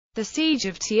The Siege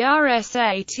of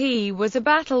Trsat was a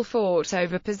battle fought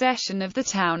over possession of the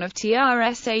town of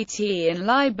Trsat in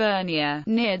Liburnia,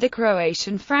 near the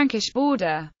Croatian-Frankish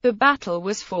border. The battle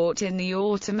was fought in the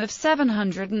autumn of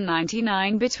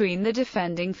 799 between the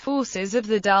defending forces of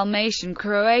the Dalmatian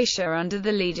Croatia under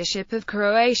the leadership of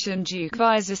Croatian Duke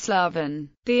Vizislav and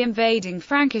the invading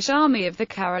Frankish army of the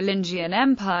Carolingian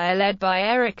Empire led by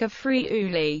Eric of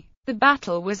Friuli. The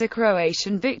battle was a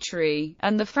Croatian victory,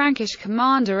 and the Frankish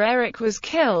commander Eric was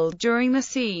killed during the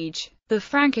siege. The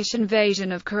Frankish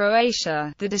invasion of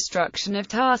Croatia, the destruction of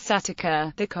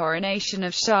Tarsatica, the coronation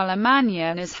of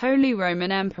Charlemagne as Holy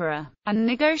Roman Emperor, and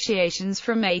negotiations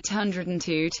from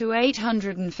 802 to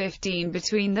 815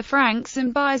 between the Franks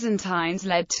and Byzantines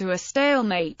led to a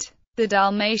stalemate. The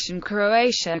Dalmatian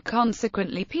Croatia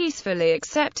consequently peacefully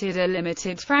accepted a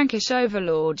limited Frankish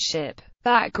overlordship.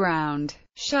 Background: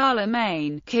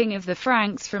 Charlemagne, king of the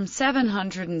Franks from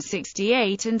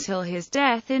 768 until his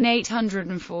death in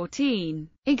 814,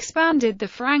 expanded the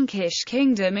Frankish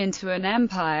kingdom into an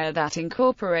empire that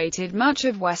incorporated much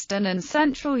of Western and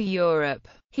Central Europe.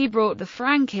 He brought the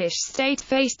Frankish state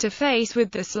face to face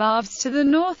with the Slavs to the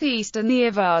northeast and the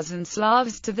Avars and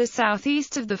Slavs to the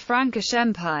southeast of the Frankish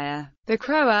Empire. The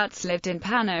Croats lived in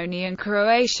Pannonian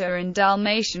Croatia and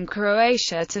Dalmatian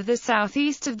Croatia to the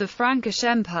southeast of the Frankish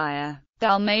Empire.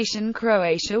 Dalmatian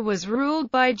Croatia was ruled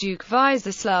by Duke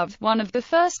Vizislav, one of the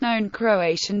first known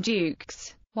Croatian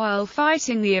dukes. While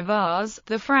fighting the Avars,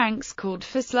 the Franks called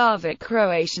for Slavic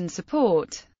Croatian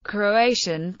support.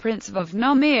 Croatian Prince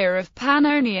Vladimir of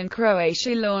Pannonian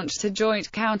Croatia launched a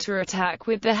joint counterattack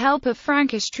with the help of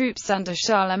Frankish troops under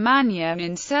Charlemagne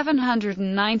in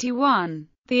 791.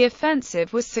 The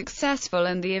offensive was successful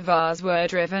and the Avars were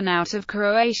driven out of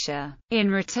Croatia. In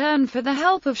return for the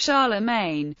help of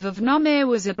Charlemagne, Vladimir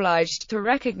was obliged to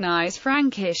recognize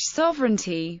Frankish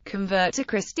sovereignty, convert to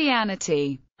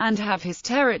Christianity, and have his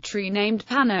territory named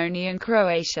Pannonian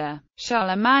Croatia.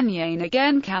 Charlemagne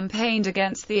again campaigned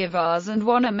against the Avars and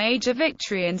won a major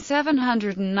victory in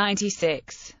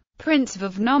 796. Prince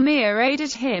Vladimir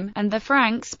aided him, and the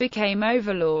Franks became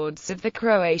overlords of the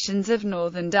Croatians of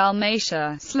northern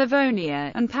Dalmatia,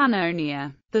 Slavonia, and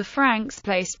Pannonia. The Franks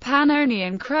placed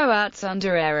Pannonian Croats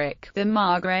under Eric, the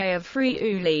Margrave of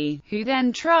Friuli, who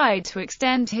then tried to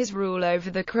extend his rule over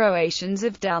the Croatians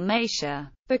of Dalmatia.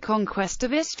 The conquest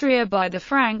of Istria by the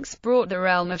Franks brought the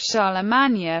realm of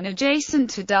Charlemagne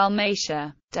adjacent to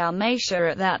Dalmatia. Dalmatia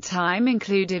at that time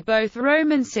included both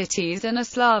Roman cities and a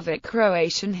Slavic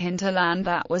Croatian hinterland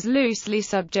that was loosely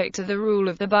subject to the rule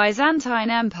of the Byzantine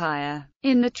Empire.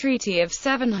 In the Treaty of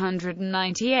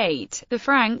 798, the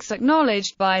Franks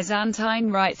acknowledged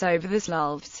Byzantine rights over the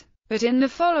Slavs. But in the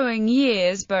following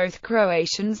years both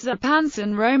Croatian Zapans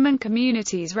and Roman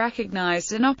communities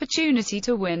recognized an opportunity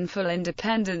to win full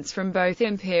independence from both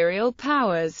imperial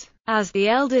powers. As the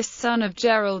eldest son of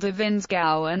Gerald of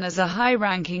Insgau and as a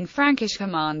high-ranking Frankish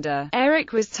commander,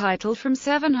 Eric was titled from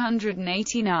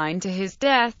 789 to his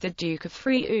death the Duke of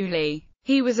Friuli.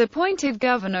 He was appointed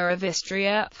governor of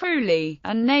Istria, Friuli,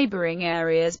 and neighboring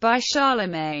areas by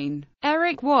Charlemagne.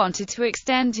 Eric wanted to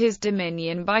extend his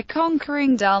dominion by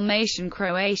conquering Dalmatian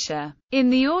Croatia. In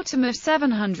the autumn of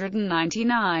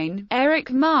 799,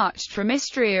 Eric marched from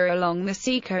Istria along the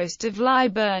seacoast of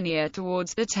Liburnia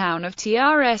towards the town of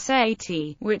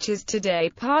Trsat, which is today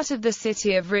part of the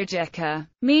city of Rijeka.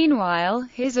 Meanwhile,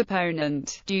 his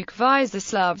opponent, Duke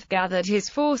Vizislav, gathered his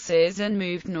forces and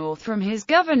moved north from his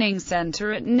governing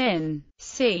center at Nin.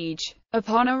 Siege.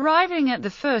 Upon arriving at the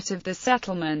foot of the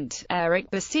settlement,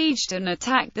 Eric besieged and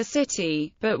attacked the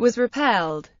city, but was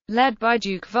repelled. Led by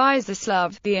Duke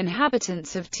Vizislav, the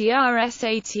inhabitants of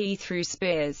Trsat threw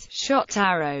spears, shot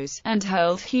arrows, and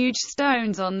hurled huge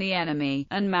stones on the enemy,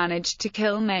 and managed to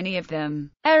kill many of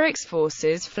them. Eric's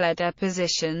forces fled their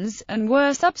positions, and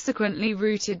were subsequently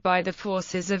routed by the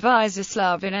forces of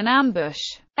Vizislav in an ambush.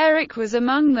 Eric was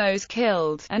among those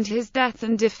killed, and his death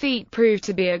and defeat proved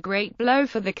to be a great blow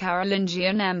for the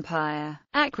Carolingian Empire.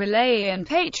 Aquileian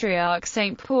Patriarch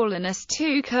St. Paulinus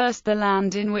II cursed the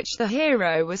land in which the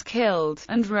hero was killed,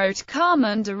 and wrote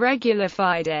Carmen de Regula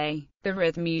Fide, the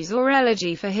rhythmus or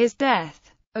elegy for his death.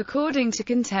 According to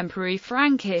contemporary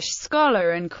Frankish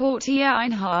scholar and courtier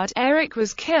Einhard, Eric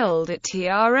was killed at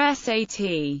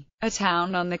Trsat, a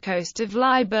town on the coast of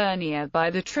Liburnia, by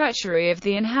the treachery of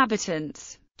the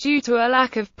inhabitants. Due to a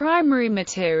lack of primary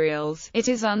materials, it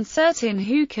is uncertain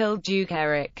who killed Duke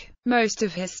Eric. Most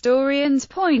of historians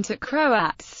point at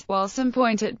Croats, while some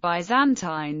point at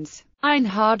Byzantines.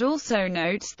 Einhard also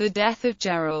notes the death of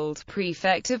Gerald,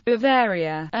 prefect of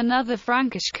Bavaria, another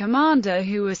Frankish commander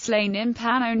who was slain in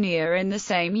Pannonia in the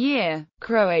same year.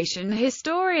 Croatian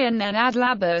historian Nenad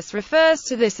Labus refers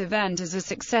to this event as a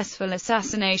successful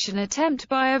assassination attempt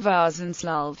by Avars and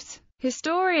Slavs.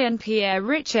 Historian Pierre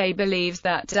Riche believes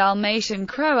that Dalmatian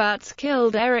Croats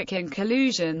killed Eric in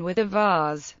collusion with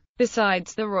Avars.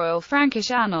 Besides the Royal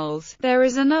Frankish Annals, there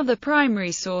is another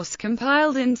primary source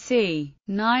compiled in c.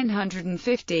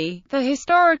 950, the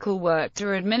historical work De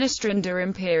Administranda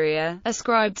Imperia,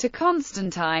 ascribed to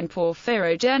Constantine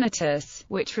Porphyrogenitus,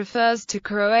 which refers to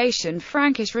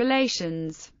Croatian-Frankish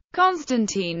relations.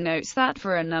 Constantine notes that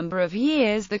for a number of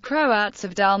years the Croats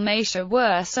of Dalmatia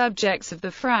were subjects of the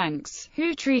Franks,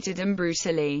 who treated them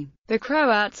brutally. The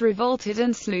Croats revolted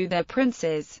and slew their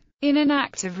princes. In an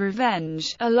act of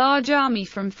revenge, a large army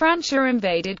from Francia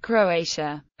invaded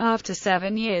Croatia. After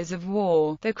 7 years of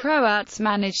war, the Croats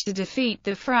managed to defeat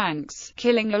the Franks,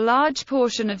 killing a large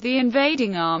portion of the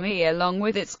invading army along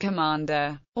with its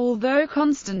commander. Although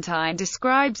Constantine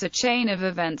describes a chain of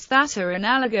events that are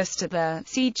analogous to the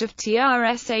Siege of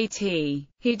Trsat,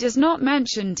 he does not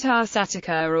mention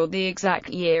Tarsatica or the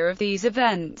exact year of these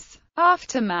events.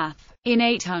 Aftermath. In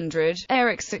 800,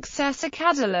 Eric's successor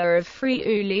Cadila of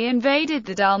Friuli invaded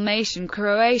the Dalmatian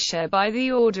Croatia by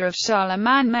the order of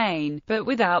Charlemagne, but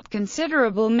without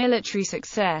considerable military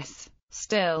success.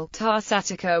 Still,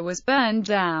 Tarsatica was burned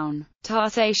down.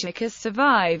 Tarsatica's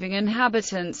surviving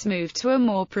inhabitants moved to a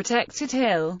more protected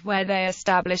hill, where they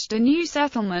established a new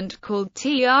settlement called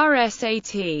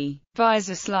Trsat.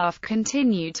 Vyzislav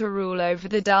continued to rule over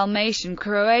the Dalmatian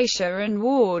Croatia and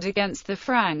warred against the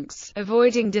Franks,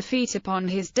 avoiding defeat upon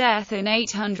his death in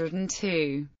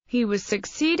 802. He was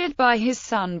succeeded by his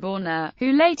son Borna,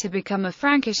 who later became a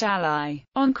Frankish ally.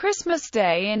 On Christmas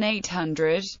Day in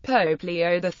 800, Pope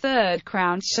Leo III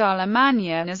crowned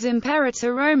Charlemagne as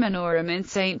Imperator Romanorum in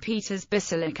St. Peter's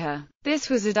Basilica.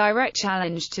 This was a direct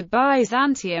challenge to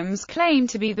Byzantium's claim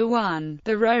to be the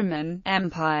Roman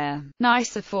Empire.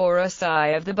 Nicephorus I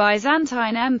of the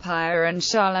Byzantine Empire and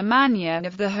Charlemagne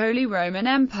of the Holy Roman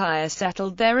Empire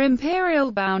settled their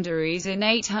imperial boundaries in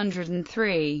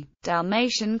 803.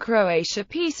 Dalmatian Croatia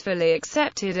peacefully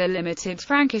accepted a limited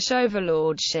Frankish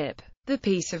overlordship. The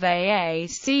Peace of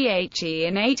Aache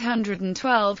in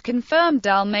 812 confirmed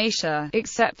Dalmatia,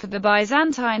 except for the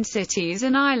Byzantine cities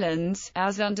and islands,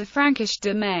 as under Frankish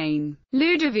domain.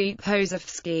 Ludovic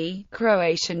Pozovsky,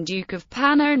 Croatian Duke of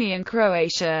Pannonian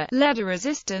Croatia, led a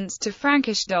resistance to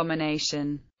Frankish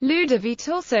domination. Ludovic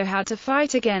also had to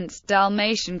fight against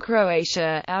Dalmatian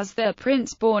Croatia, as their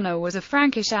Prince Borna was a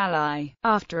Frankish ally.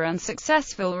 After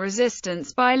unsuccessful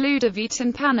resistance by Ludovic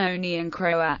and Pannonian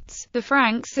Croats, the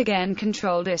Franks again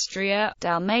controlled Istria,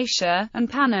 Dalmatia, and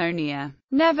Pannonia.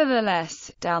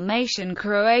 Nevertheless, Dalmatian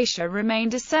Croatia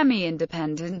remained a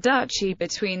semi-independent duchy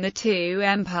between the two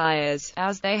empires,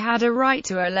 as they had a right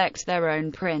to elect their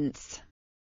own prince.